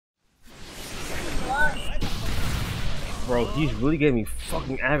Bro, he's really getting me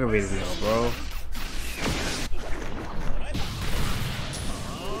fucking aggravated now, bro.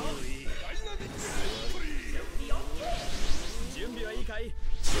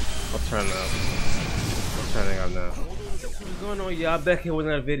 I'll turn it up now. What's going on, y'all? Back here with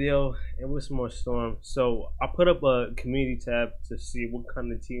another video and with some more Storm. So I put up a community tab to see what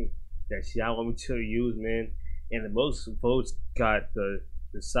kind of team that y'all want me to use, man. And the most votes got the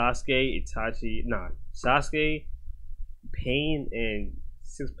Sasuke, Sasuke, Pain, and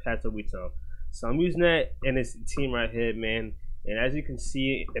 6 Paths of Wito. So I'm using that in this team right here, man. And as you can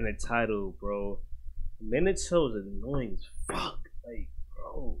see in the title, bro, Minato is annoying as fuck. Like,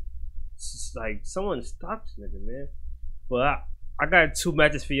 bro, it's just like someone stop this nigga, man. But I got 2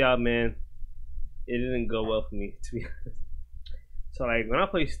 matches for y'all, man. It didn't go well for me, to be honest. So like when I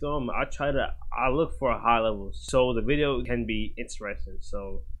play Storm, I look for a high level so the video can be interesting.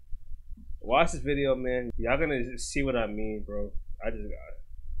 So watch this video, man. Y'all gonna see what I mean, bro. I just got it.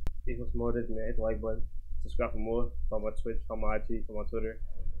 If what's more of this, man, hit the like button. Subscribe for more. Follow my Twitch, follow my IG, follow my Twitter.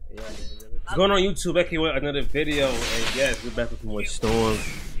 Yeah, what's going on YouTube? Back here with another video, and yes, we're back with more Storm.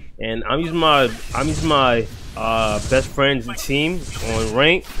 And I'm using my best friend's team on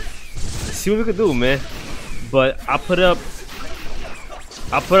rank. Let's see what we can do, man. But I put up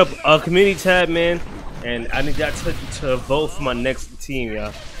a community tab, man, and I need y'all to vote for my next team,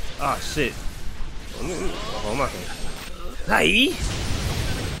 y'all. Ah, shit. Oh my god. Hey.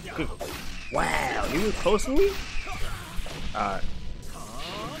 Wow, you was close to me. Alright.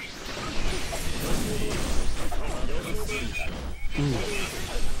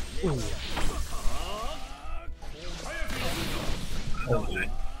 Oh,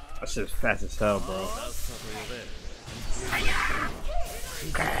 that shit's fast as hell, bro.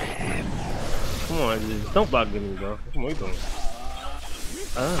 Come on, just don't block me, bro. Come on, what you doing?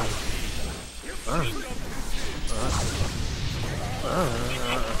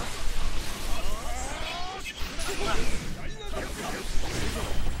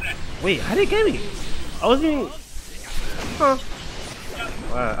 Wait, how did it get me? I was being... Huh.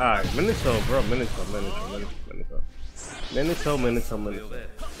 Alright, Minato, bro. Minato.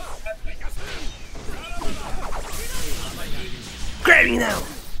 Grab me now!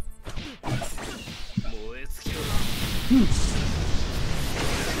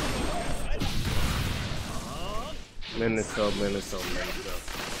 Minato.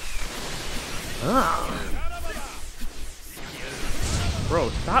 Ah. Bro,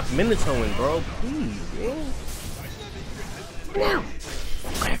 stop Minatoing, bro. Please, man. Now.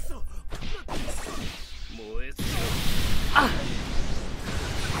 Ah.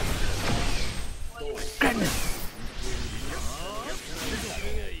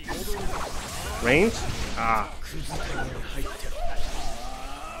 Range? Ah.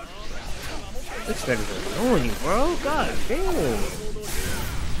 This nigga's annoying, bro. God damn.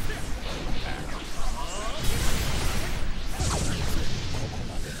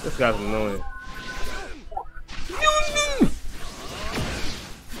 This guy's annoying.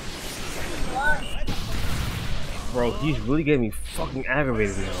 Bro, he's really getting me fucking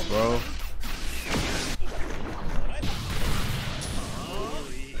aggravated now, bro.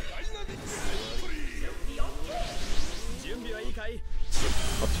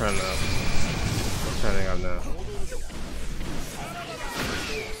 I'll turn it up. I'm turning up now.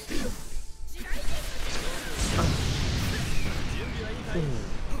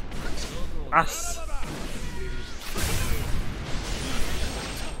 Ass.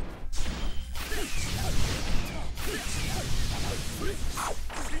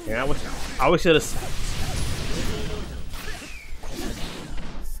 Yeah, I wish it was.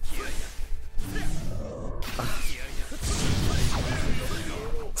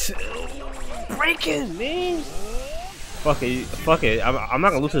 Breaking, man. Fuck it. I'm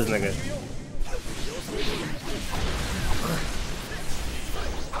not gonna lose to this nigga.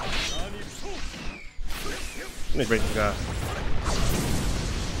 Let me break this guy.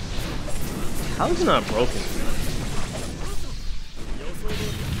 How is he not broken?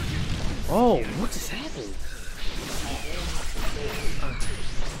 Oh, what just happened?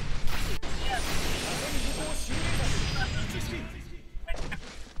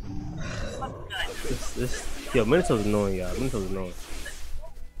 Yo, Minato's annoying, y'all. Minato's annoying.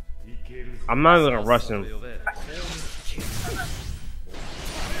 I'm not even gonna rush him.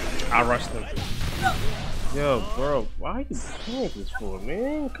 I rushed him. Yo, bro, why are you playing this for,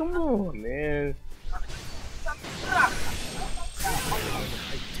 man? Come on, man.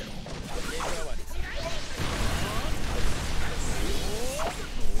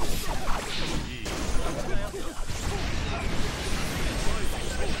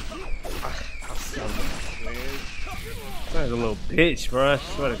 That's a little bitch, bro. I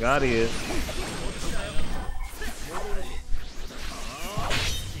swear to God he is.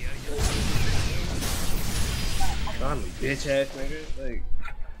 I'm a bitch ass nigga. Like,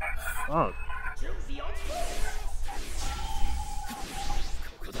 fuck.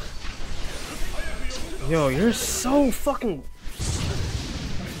 Yo, you're so fucking.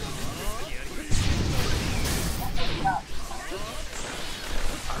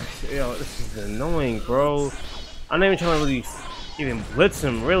 Yo, this is annoying, bro. I'm not even trying to really even blitz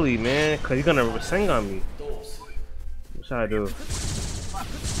him, really, man, because he's gonna sing on me. What should I do?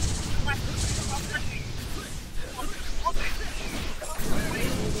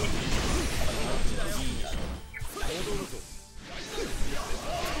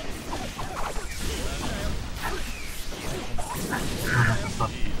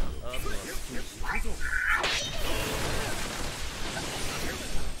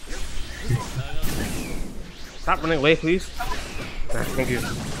 Stop running away, please. Nah, thank you.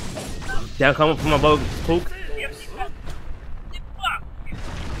 Down coming from my boat, poke.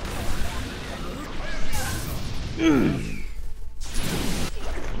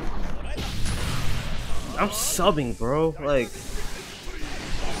 I'm subbing, bro. Like,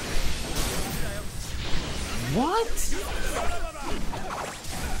 what?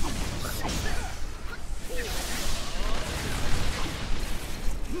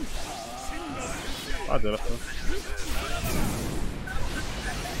 I'll do it.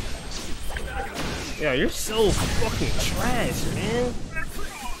 Yeah, you're so fucking trash, man.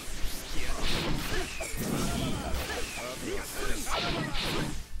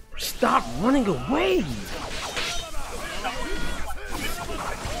 Stop running away.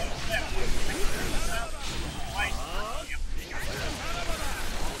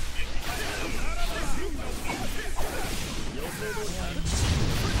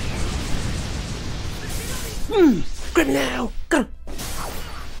 Grab now! Go!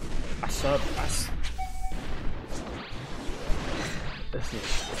 I sub. This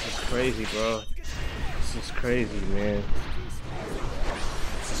is crazy, bro. This is crazy, man.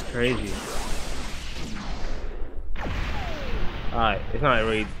 This is crazy. Alright, it's not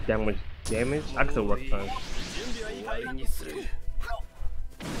really that much damage. I can still work on it.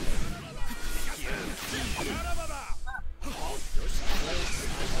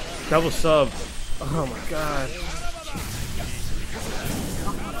 Double sub. Oh my god.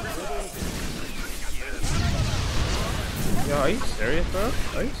 Yo, are you serious, bro?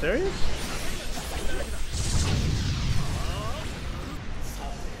 Are you serious?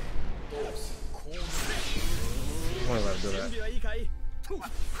 I'm not about to do that.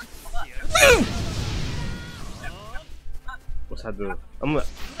 What's that do? I'm gonna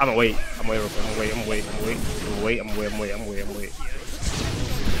wait. I'm gonna wait. I'm gonna wait.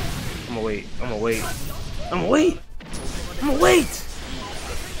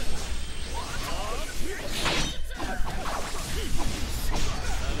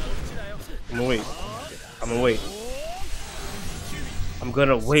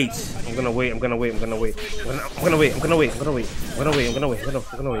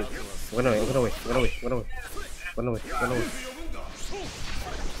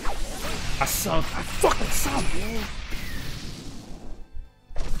 I suck. I fucking suck, man.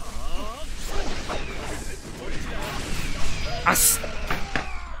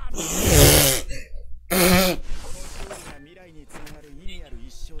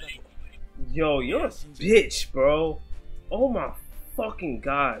 Yo, you're a bitch, bro. Oh my fucking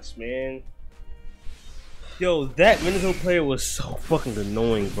gosh, man. Yo, that Minato player was so fucking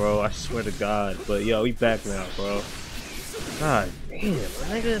annoying, bro. I swear to God. But yo, we back now, bro. God damn,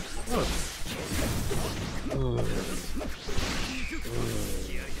 nigga. Fuck.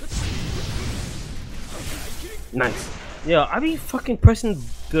 Nice. Yo, I be fucking pressing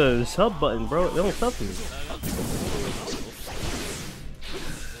the sub button, bro. It don't sub to me.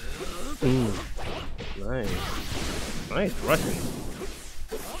 Nice. Nice Russian.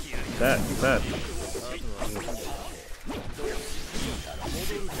 That.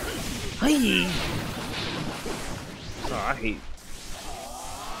 Hey. Oh, I hate.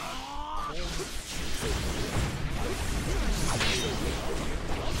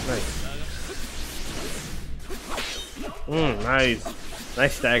 Nice. Nice.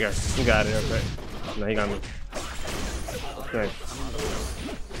 Nice stagger. You got it, okay. No, he got me. Okay.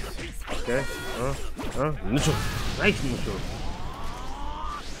 Okay. Neutral. Nice neutral.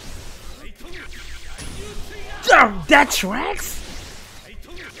 Oh, that tracks?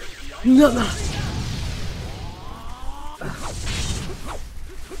 No.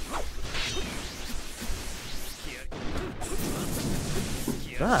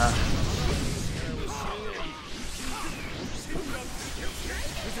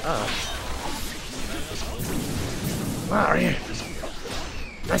 Wow, right here.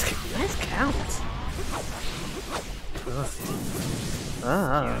 Nice count.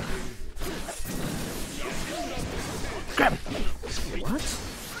 Grab it. What?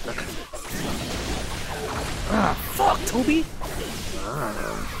 Fuck, Toby.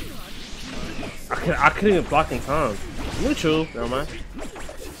 I couldn't even block in time. Neutral. Never mind.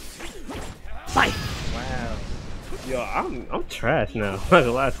 Bye. Wow. Yo, I'm trash now. I'm not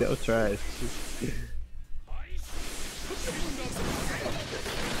gonna lie to you, I'm trash.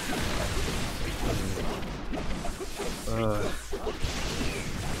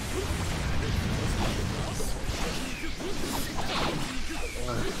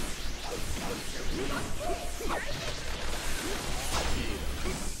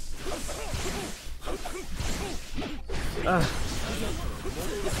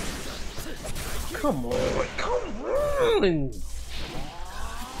 Come on, come on!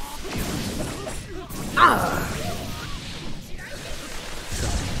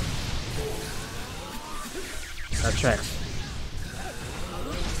 That tracks.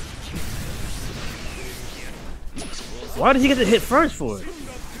 Why did he get the hit first for it?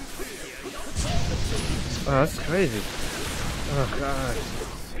 Oh, that's crazy. Oh god.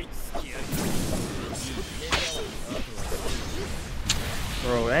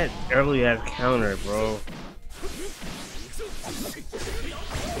 Bro, that early ass counter, bro.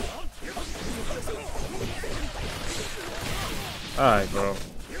 Alright, bro.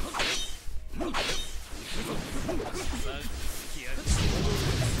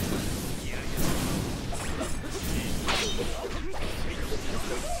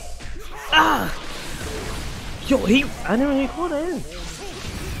 Yo, I never even caught that in.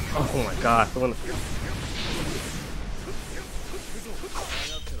 Oh my god,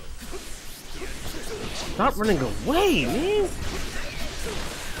 stop running away, man!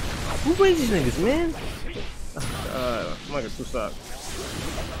 Who raised these niggas, man? Oh god, I'm not gonna stop.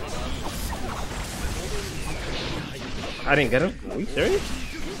 I didn't get him? Are you serious?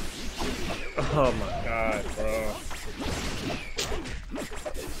 Oh my god, bro.